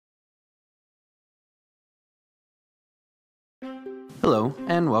Hello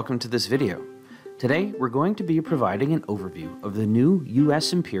and welcome to this video. Today we're going to be providing an overview of the new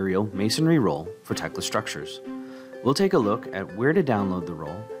US Imperial Masonry Roll for Tekla structures. We'll take a look at where to download the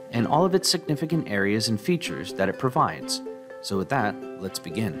roll and all of its significant areas and features that it provides. So with that, let's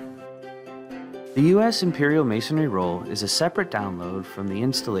begin. The US Imperial Masonry Roll is a separate download from the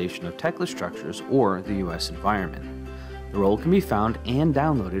installation of Tekla structures or the US environment. The roll can be found and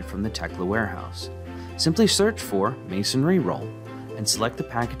downloaded from the Tekla warehouse. Simply search for Masonry Roll and select the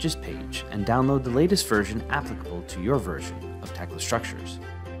Packages page and download the latest version applicable to your version of Tekla structures.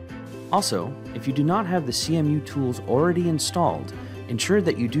 Also, if you do not have the CMU tools already installed, ensure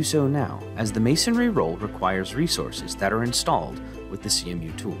that you do so now, as the Masonry Roll requires resources that are installed with the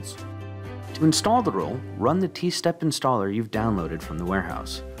CMU tools. To install the roll, run the T-step installer you've downloaded from the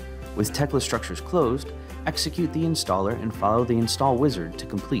warehouse. With Tekla structures closed, execute the installer and follow the install wizard to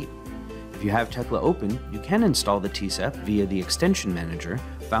complete. If you have Tekla open, you can install the T-step via the extension manager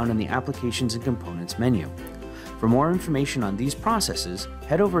found in the Applications and Components menu. For more information on these processes,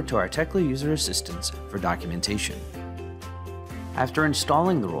 head over to our Tekla User Assistance for documentation. After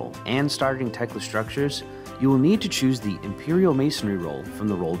installing the roll and starting Tekla structures, you will need to choose the Imperial Masonry Roll from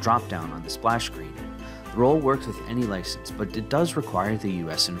the roll dropdown on the splash screen. The roll works with any license, but it does require the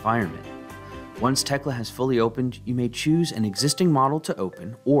US environment. Once Tekla has fully opened, you may choose an existing model to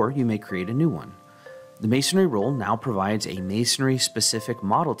open, or you may create a new one. The Masonry Roll now provides a Masonry-specific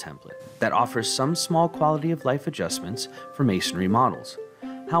model template that offers some small quality of life adjustments for Masonry models.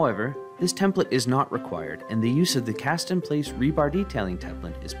 However, this template is not required, and the use of the cast-in-place rebar detailing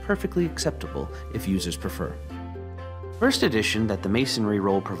template is perfectly acceptable if users prefer. First addition that the Masonry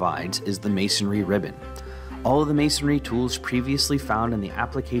Roll provides is the Masonry Ribbon. All of the masonry tools previously found in the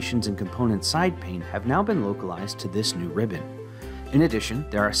Applications and Components side pane have now been localized to this new ribbon. In addition,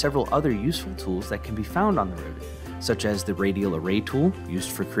 there are several other useful tools that can be found on the ribbon, such as the Radial Array tool, used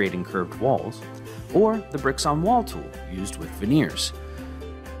for creating curved walls, or the Bricks on Wall tool, used with veneers.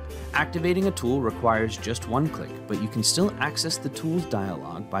 Activating a tool requires just one click, but you can still access the Tools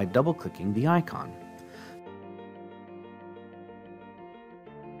dialog by double-clicking the icon.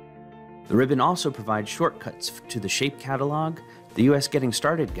 The ribbon also provides shortcuts to the Shape Catalog, the US Getting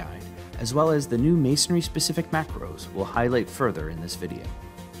Started Guide, as well as the new Masonry-specific macros we'll highlight further in this video.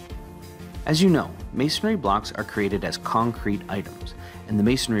 As you know, masonry blocks are created as concrete items, and the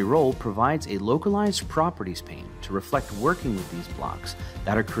Masonry Roll provides a localized properties pane to reflect working with these blocks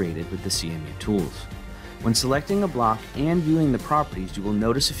that are created with the CMU tools. When selecting a block and viewing the properties, you will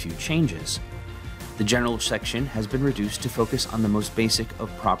notice a few changes. The General section has been reduced to focus on the most basic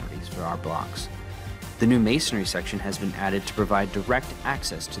of properties for our blocks. The new Masonry section has been added to provide direct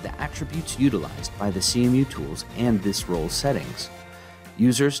access to the attributes utilized by the CMU tools and this roll's settings.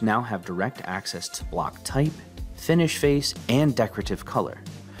 Users now have direct access to block type, finish face, and decorative color.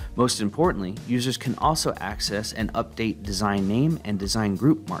 Most importantly, users can also access and update design name and design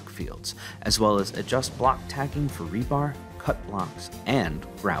group mark fields, as well as adjust block tagging for rebar, cut blocks, and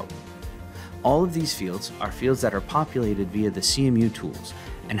grout. All of these fields are fields that are populated via the CMU tools,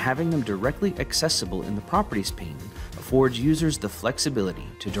 and having them directly accessible in the Properties pane affords users the flexibility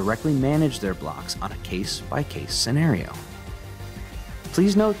to directly manage their blocks on a case-by-case scenario.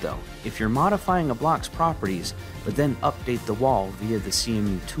 Please note though, if you're modifying a block's properties but then update the wall via the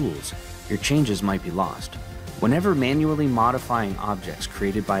CMU tools, your changes might be lost. Whenever manually modifying objects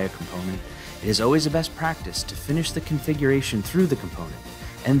created by a component, it is always a best practice to finish the configuration through the component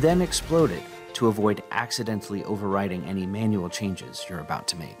and then explode it to avoid accidentally overriding any manual changes you're about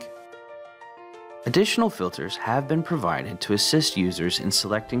to make. Additional filters have been provided to assist users in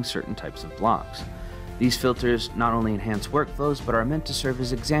selecting certain types of blocks. These filters not only enhance workflows, but are meant to serve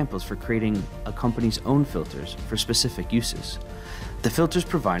as examples for creating a company's own filters for specific uses. The filters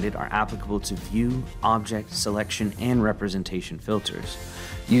provided are applicable to view, object, selection, and representation filters.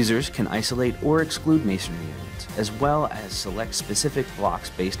 Users can isolate or exclude masonry units, as well as select specific blocks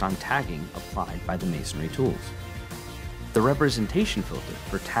based on tagging applied by the masonry tools. The representation filter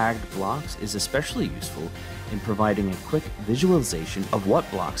for tagged blocks is especially useful in providing a quick visualization of what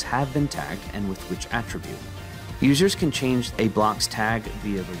blocks have been tagged and with which attribute. Users can change a block's tag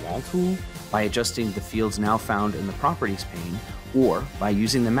via the Wall tool, by adjusting the fields now found in the Properties pane, or by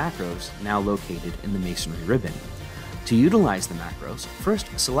using the macros now located in the Masonry Ribbon. To utilize the macros, first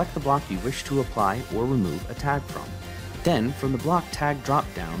select the block you wish to apply or remove a tag from. Then, from the block tag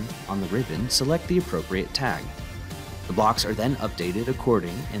drop-down on the ribbon, select the appropriate tag. The blocks are then updated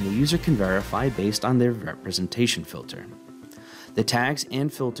according, and the user can verify based on their representation filter. The tags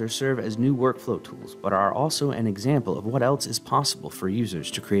and filters serve as new workflow tools, but are also an example of what else is possible for users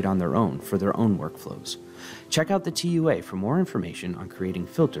to create on their own for their own workflows. Check out the TUA for more information on creating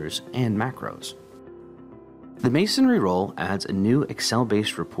filters and macros. The Masonry role adds a new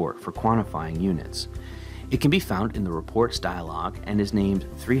Excel-based report for quantifying units. It can be found in the Reports dialog and is named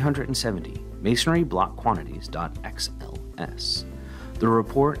 370 Masonry Block Quantities.xls. The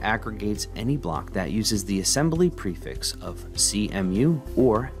report aggregates any block that uses the assembly prefix of CMU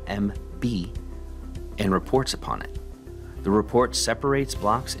or MB and reports upon it. The report separates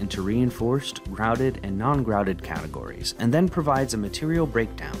blocks into reinforced, grouted, and non-grouted categories, and then provides a material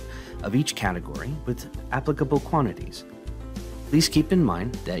breakdown of each category with applicable quantities. Please keep in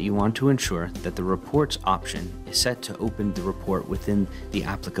mind that you want to ensure that the Reports option is set to open the report within the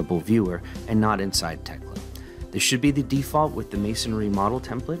applicable viewer and not inside Tekla. This should be the default with the Masonry model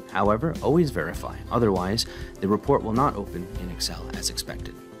template, however, always verify, otherwise the report will not open in Excel as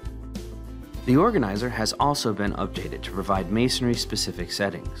expected. The organizer has also been updated to provide Masonry-specific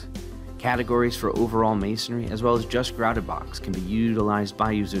settings. Categories for overall Masonry as well as just grouted blocks can be utilized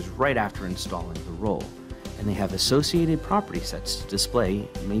by users right after installing the role, and they have associated property sets to display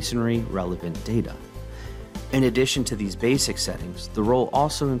Masonry-relevant data. In addition to these basic settings, the role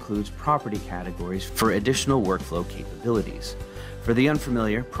also includes property categories for additional workflow capabilities. For the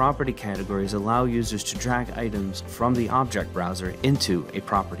unfamiliar, property categories allow users to drag items from the object browser into a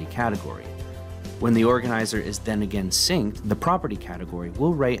property category. When the organizer is then again synced, the property category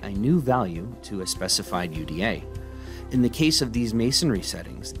will write a new value to a specified UDA. In the case of these Masonry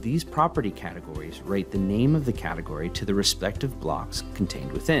settings, these property categories write the name of the category to the respective blocks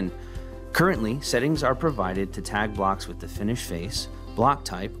contained within. Currently, settings are provided to tag blocks with the finish face, block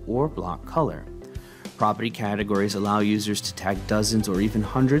type, or block color. Property categories allow users to tag dozens or even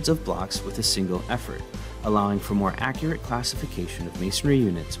hundreds of blocks with a single effort, allowing for more accurate classification of Masonry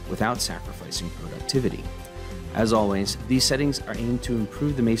units without sacrificing productivity. As always, these settings are aimed to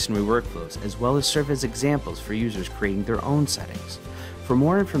improve the Masonry workflows as well as serve as examples for users creating their own settings. For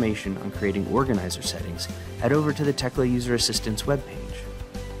more information on creating organizer settings, head over to the Tekla User Assistance webpage.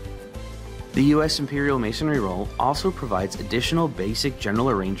 The U.S. Imperial Masonry role also provides additional basic general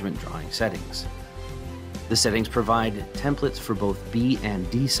arrangement drawing settings. The settings provide templates for both B and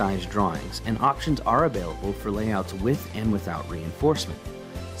D size drawings, and options are available for layouts with and without reinforcement.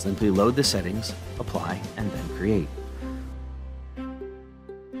 Simply load the settings, apply, and then create.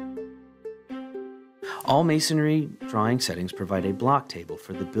 All Masonry drawing settings provide a block table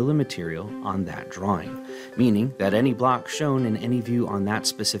for the bill of material on that drawing, meaning that any block shown in any view on that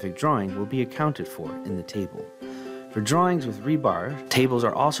specific drawing will be accounted for in the table. For drawings with rebar, tables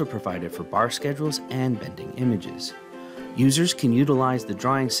are also provided for bar schedules and bending images. Users can utilize the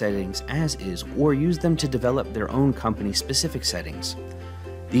drawing settings as is or use them to develop their own company-specific settings.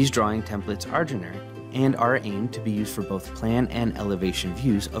 These drawing templates are generic and are aimed to be used for both plan and elevation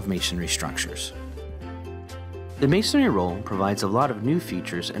views of masonry structures. The Masonry role provides a lot of new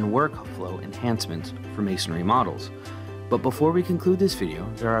features and workflow enhancements for Masonry models, but before we conclude this video,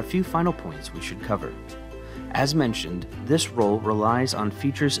 there are a few final points we should cover. As mentioned, this role relies on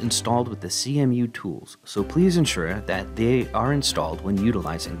features installed with the CMU tools, so please ensure that they are installed when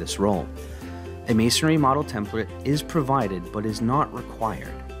utilizing this role. A Masonry model template is provided but is not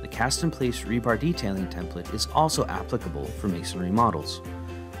required. The cast-in-place rebar detailing template is also applicable for Masonry models.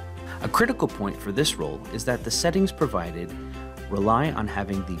 A critical point for this role is that the settings provided rely on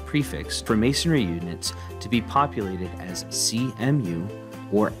having the prefix for Masonry units to be populated as CMU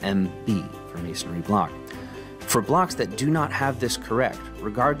or MB for Masonry block. For blocks that do not have this correct,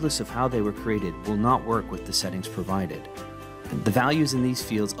 regardless of how they were created, will not work with the settings provided. The values in these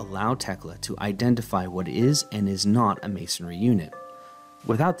fields allow Tekla to identify what is and is not a Masonry unit.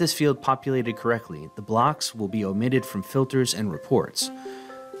 Without this field populated correctly, the blocks will be omitted from filters and reports.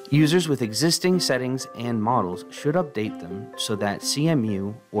 Users with existing settings and models should update them so that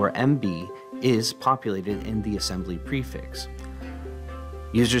CMU or MB is populated in the assembly prefix.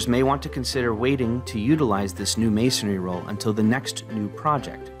 Users may want to consider waiting to utilize this new Masonry role until the next new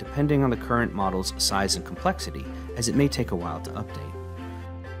project, depending on the current model's size and complexity, as it may take a while to update.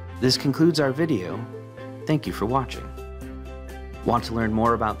 This concludes our video. Thank you for watching. Want to learn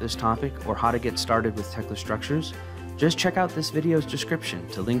more about this topic or how to get started with Tekla structures? Just check out this video's description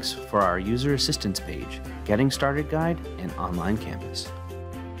to links for our user assistance page, Getting Started Guide, and Online Campus.